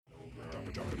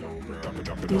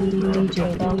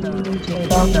DJ Bubbo, DJ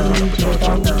Bubbo, DJ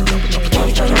Bubbo,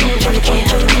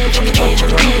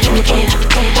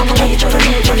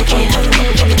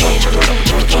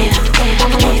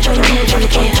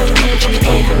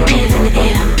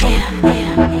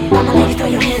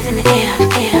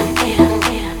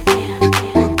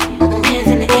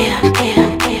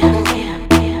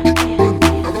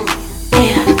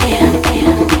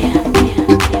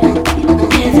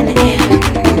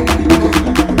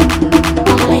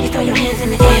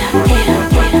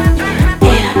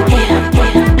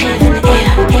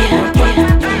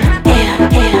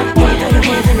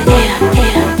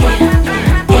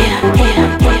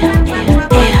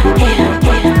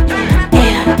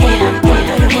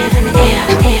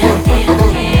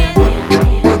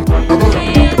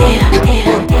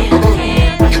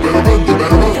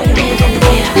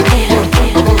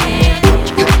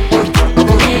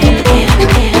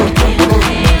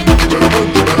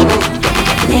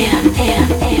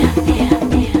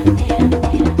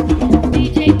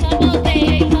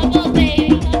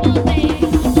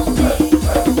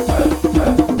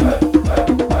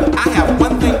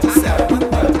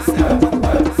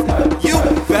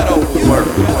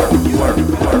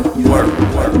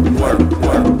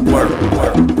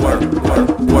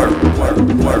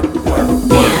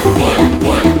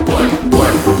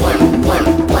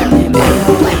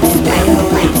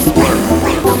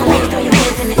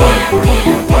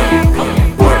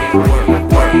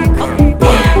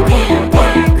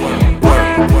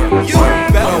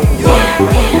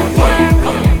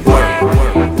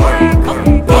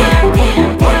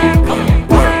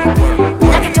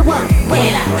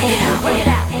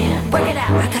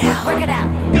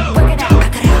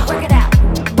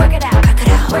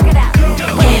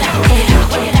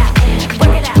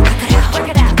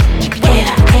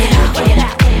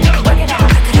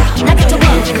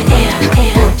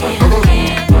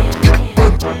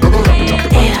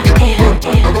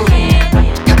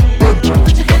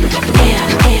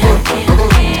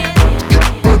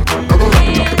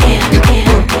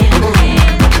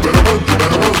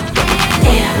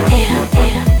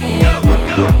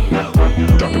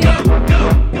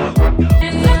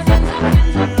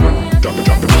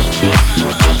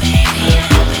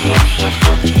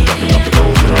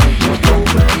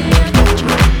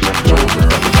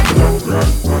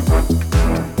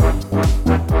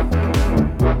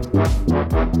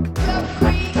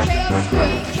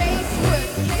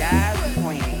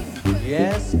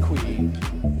 Yes, queen.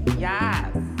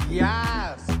 Yes.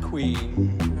 Yes,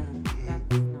 queen. That's not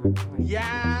queen.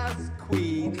 Yes,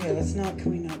 queen. Okay, let's not.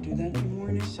 Can we not do that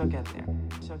anymore now? She'll get there.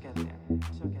 She'll get there.